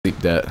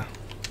that.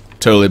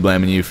 Totally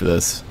blaming you for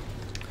this.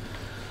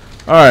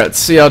 Alright, let's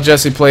see how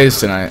Jesse plays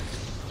tonight.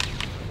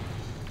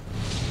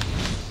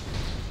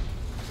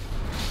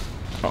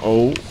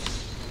 Uh-oh.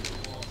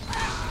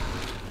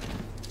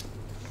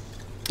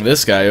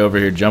 This guy over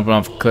here jumping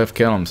off a cliff,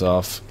 killing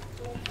himself.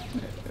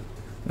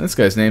 This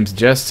guy's name's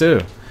Jess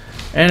too.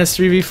 And it's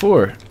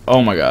 3v4.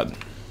 Oh my god.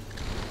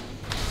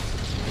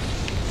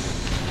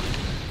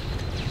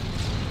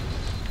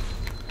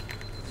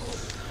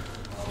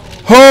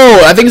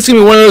 Oh, I think it's gonna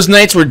be one of those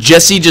nights where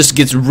Jesse just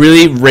gets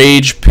really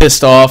rage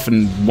pissed off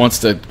and wants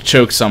to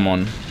choke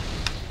someone.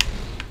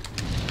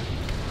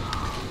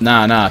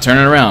 Nah, turn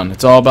it around.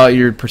 It's all about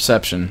your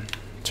perception.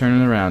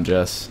 Turn it around,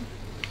 Jess.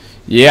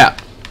 Yeah.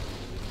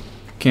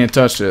 Can't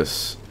touch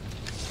this.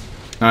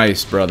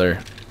 Nice, brother.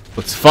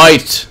 Let's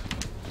fight!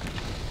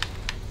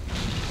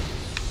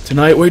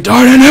 Tonight we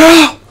dart in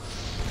hell!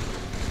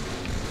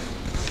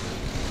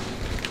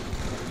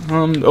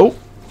 Oh.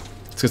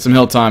 Let's get some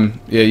hill time.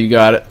 Yeah, you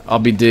got it. I'll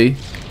be D.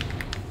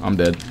 I'm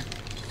dead.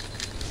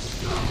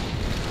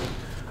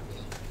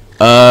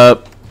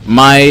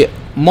 My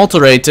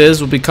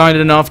moderators will be kind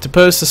enough to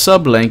post a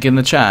sub link in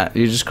the chat.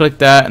 You just click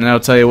that and that'll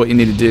tell you what you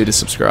need to do to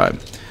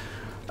subscribe.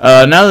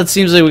 Now that it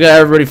seems like we got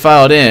everybody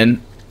filed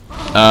in,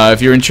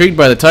 if you're intrigued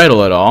by the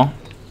title at all,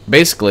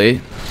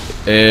 basically,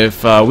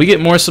 if we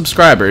get more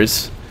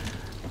subscribers,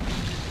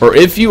 or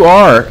if you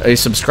are a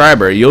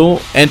subscriber,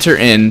 you'll enter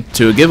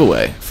into a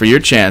giveaway for your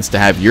chance to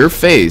have your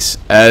face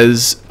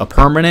as a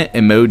permanent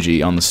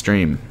emoji on the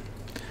stream.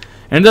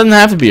 And it doesn't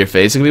have to be your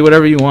face, it can be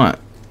whatever you want.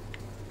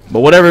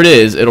 But whatever it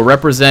is, it'll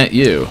represent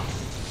you.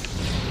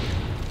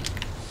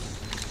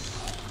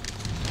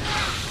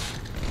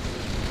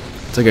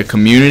 It's like a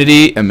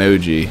community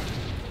emoji.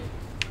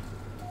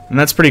 And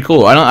that's pretty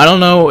cool. I don't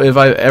know if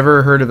I've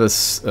ever heard of a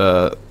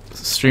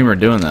streamer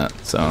doing that,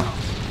 so.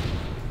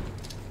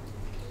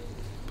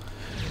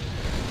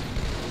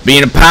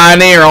 Being a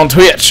pioneer on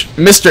Twitch.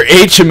 Mr.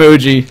 H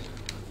emoji.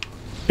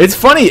 It's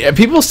funny,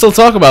 people still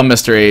talk about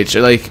Mr. H.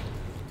 Like,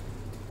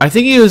 I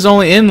think he was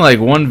only in like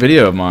one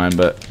video of mine,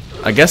 but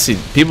I guess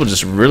people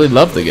just really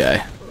love the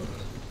guy.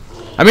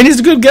 I mean, he's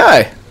a good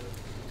guy.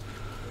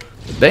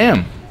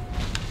 Damn.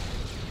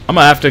 I'm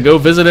gonna have to go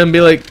visit him and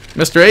be like,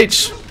 Mr.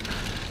 H,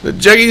 the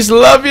Juggies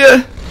love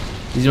you.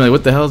 He's like,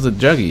 what the hell is a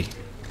Juggy?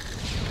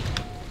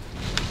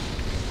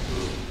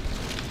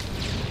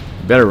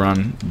 You better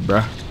run,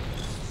 bruh.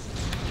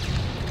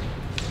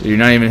 You're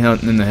not even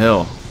in the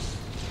hill.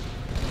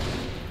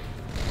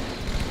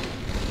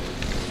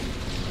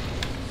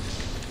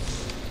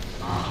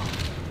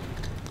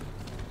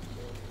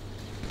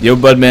 Yo,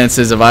 Budman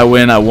says, if I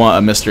win, I want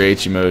a Mr.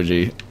 H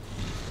emoji.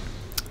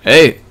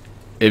 Hey,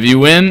 if you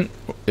win,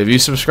 if you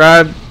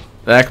subscribe,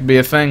 that could be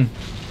a thing.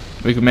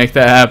 We could make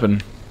that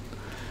happen.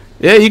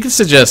 Yeah, you can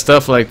suggest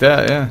stuff like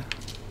that, yeah.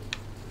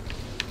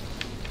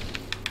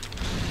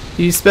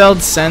 You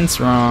spelled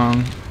sense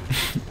wrong.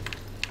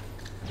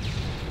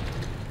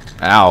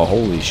 Ow,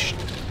 holy sh...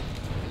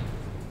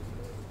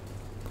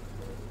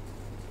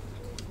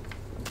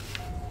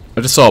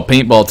 I just saw a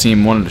paintball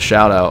team wanted a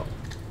shout out.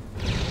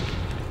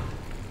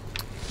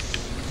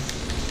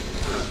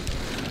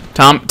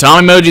 Tom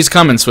emoji's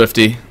coming,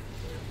 Swifty.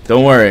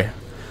 Don't worry.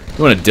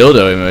 You want a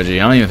dildo emoji?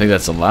 I don't even think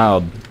that's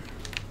allowed.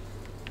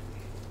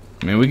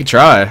 I mean, we could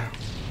try.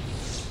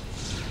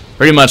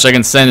 Pretty much I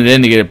can send it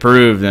in to get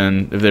approved,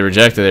 and if they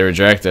reject it, they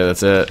reject it.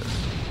 That's it.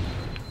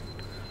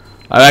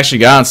 I've actually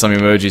gotten some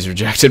emojis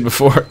rejected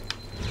before.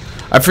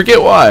 I forget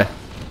why.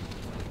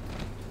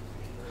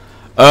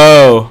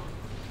 Oh.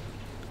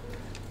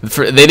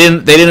 They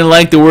didn't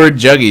like the word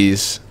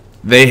Juggies.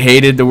 They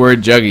hated the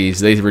word Juggies.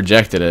 They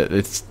rejected it.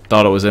 They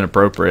thought it was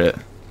inappropriate.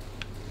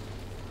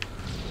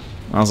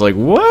 I was like,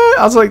 what?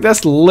 I was like,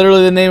 that's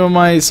literally the name of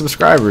my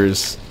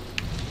subscribers.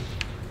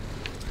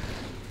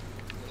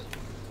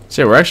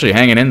 Shit, we're actually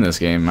hanging in this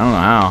game. I don't know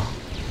how.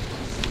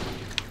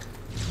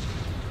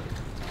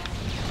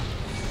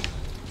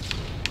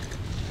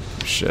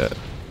 Shit.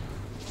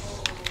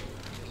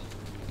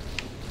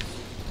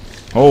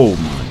 Oh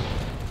my.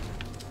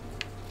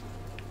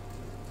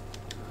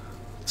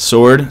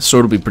 Sword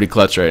will be pretty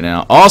clutch right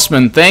now.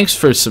 Osman, thanks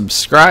for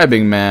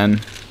subscribing, man.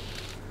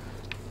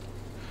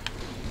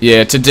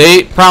 Yeah, to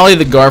date, probably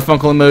the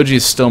Garfunkel emoji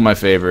is still my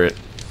favorite.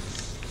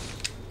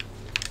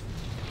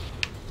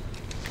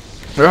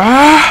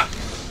 Ah!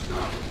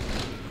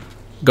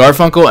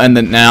 Garfunkel and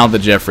then now the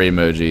Jeffrey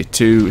emoji.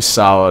 Two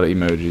solid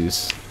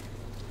emojis.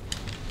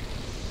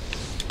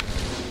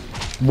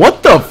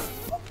 What the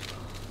f...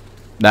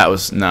 That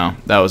was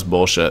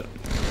bullshit.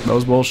 That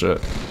was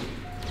bullshit.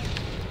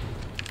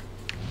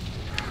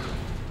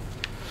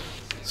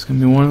 It's gonna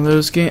be one of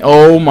those games.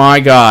 Oh my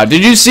god.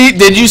 Did you see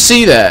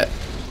that?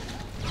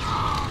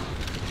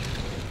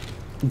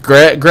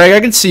 Greg, I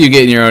can see you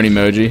getting your own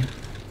emoji.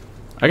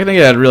 I can think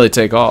that'd really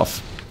take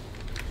off.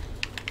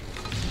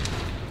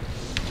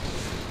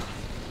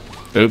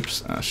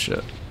 Oops. Oh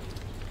shit.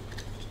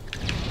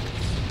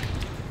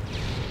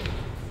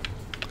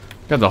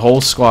 Got the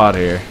whole squad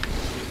here.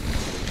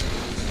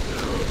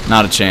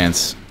 Not a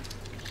chance.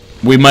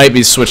 We might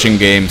be switching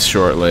games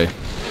shortly.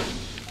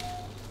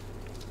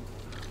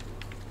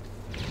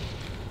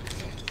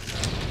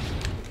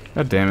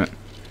 God damn it.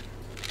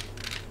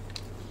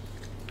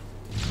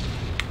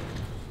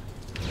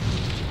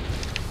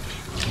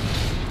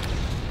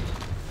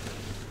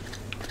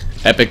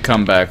 Epic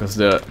comeback, let's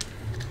do it.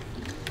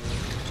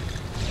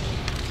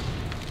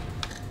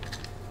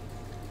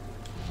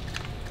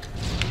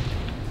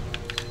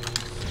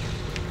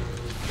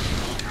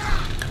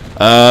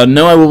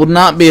 No, I will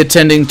not be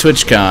attending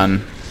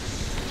TwitchCon.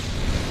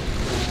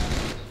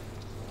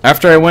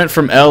 After I went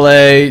from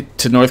LA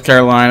to North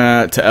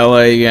Carolina to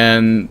LA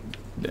again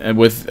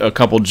with a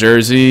couple New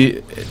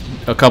Jersey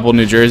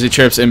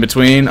trips in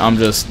between, I'm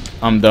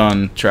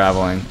done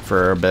traveling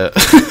for a bit.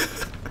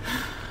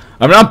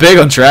 I'm not big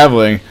on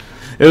traveling.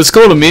 It was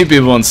cool to meet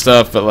people and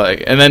stuff, but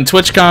like, and then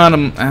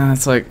TwitchCon,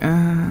 it's like,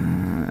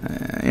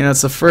 you know,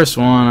 it's the first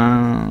one.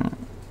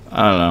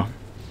 I don't know.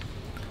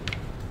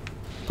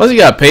 Plus, you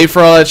gotta pay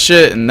for all that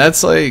shit, and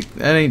that's like,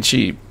 that ain't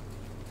cheap.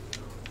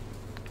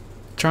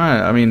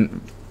 I mean,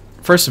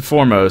 first and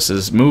foremost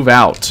is move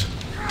out.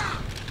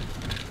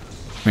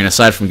 I mean,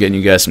 aside from getting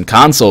you guys some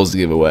consoles to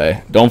give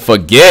away, don't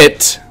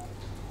forget.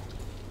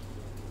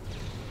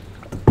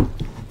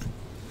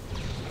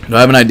 Do I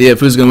have an idea of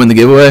who's gonna win the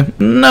giveaway?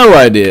 No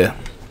idea.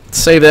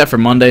 Save that for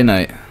Monday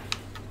night.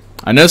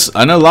 I know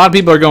a lot of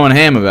people are going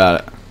ham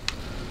about it.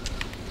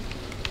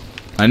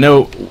 I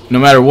know no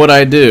matter what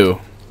I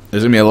do,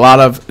 there's gonna be a lot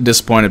of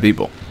disappointed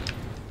people.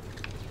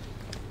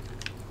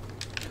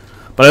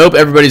 But I hope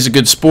everybody's a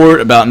good sport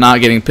about not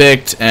getting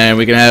picked, and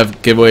we can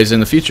have giveaways in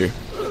the future.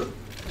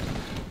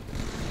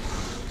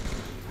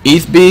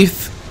 ETH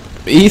beef.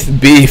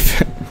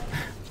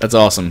 That's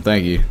awesome.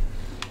 Thank you.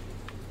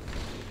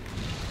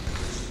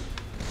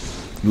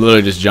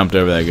 Literally just jumped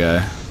over that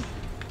guy.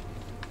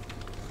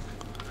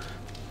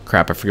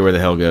 Crap, I forget where the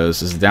hell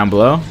goes. Is it down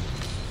below?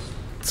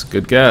 It's a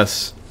good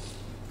guess.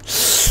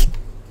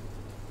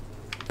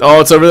 Oh,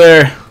 it's over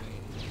there.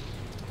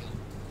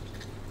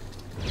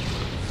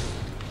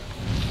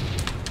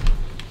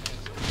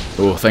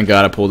 Oh, thank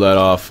God I pulled that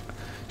off.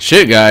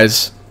 Shit,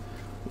 guys.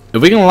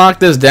 If we can lock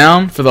this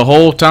down for the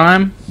whole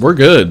time, we're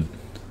good.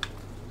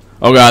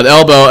 Oh, God.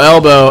 Elbow,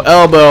 elbow,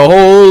 elbow.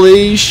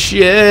 Holy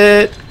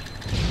shit.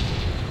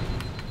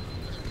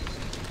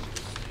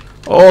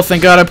 Oh,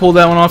 thank God I pulled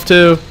that one off,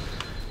 too.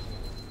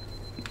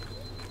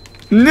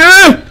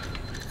 No!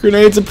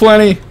 Grenades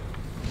aplenty.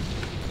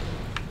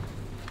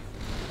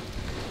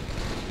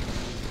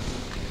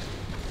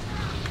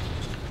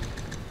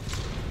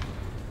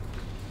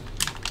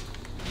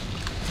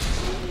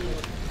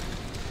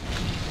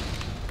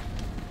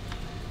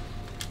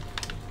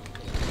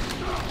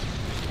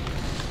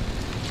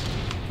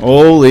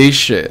 Holy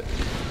shit.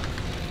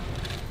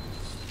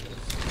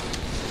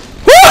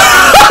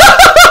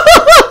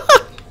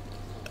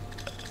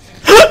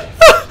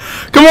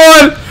 Come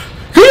on!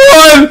 Come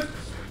on!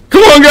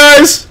 Come on,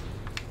 guys!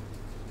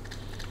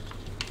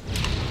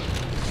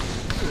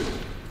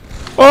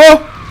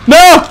 Oh!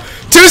 No!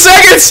 2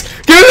 seconds!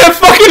 Give me that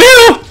fucking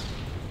hill!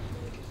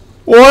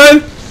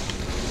 1.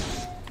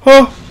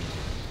 Oh!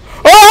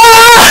 Oh!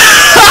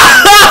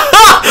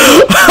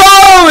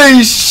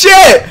 Holy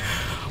shit!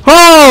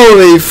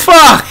 Holy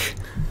fuck!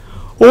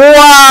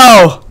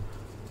 Wow!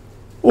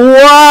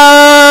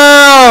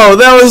 Wow!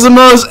 That was the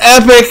most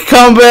epic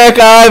comeback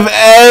I've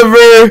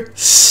ever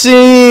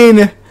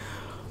seen!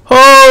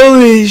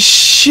 Holy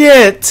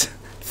shit!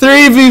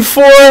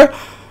 3v4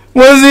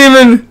 wasn't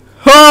even...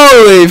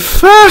 Holy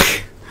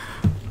fuck!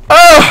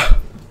 Oh!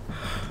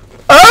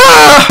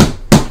 Ah!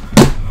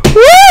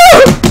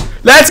 Woo!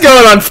 That's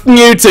going on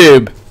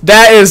YouTube!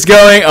 That is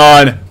going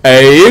on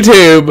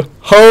YouTube!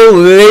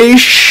 Holy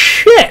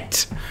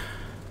shit!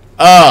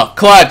 Oh,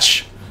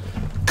 clutch.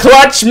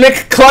 Clutch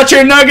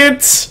McClutcher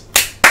Nuggets!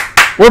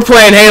 We're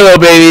playing Halo,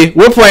 baby.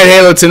 We're playing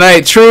Halo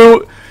tonight.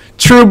 True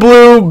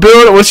Blue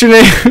Builder. What's your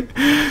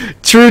name?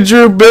 True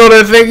Drew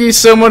Builder. Thank you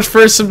so much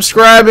for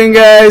subscribing,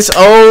 guys.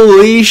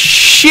 Holy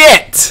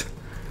shit!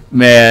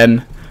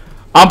 Man.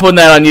 I'm putting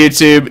that on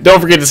YouTube.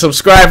 Don't forget to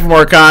subscribe for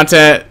more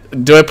content.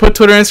 Do I put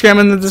Twitter and Instagram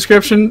in the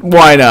description?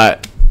 Why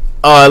not?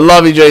 Oh, I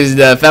love you, Jay's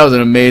Death. That was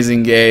an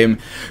amazing game.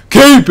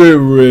 Keep it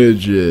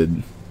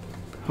rigid.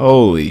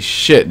 Holy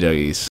shit, Juggies.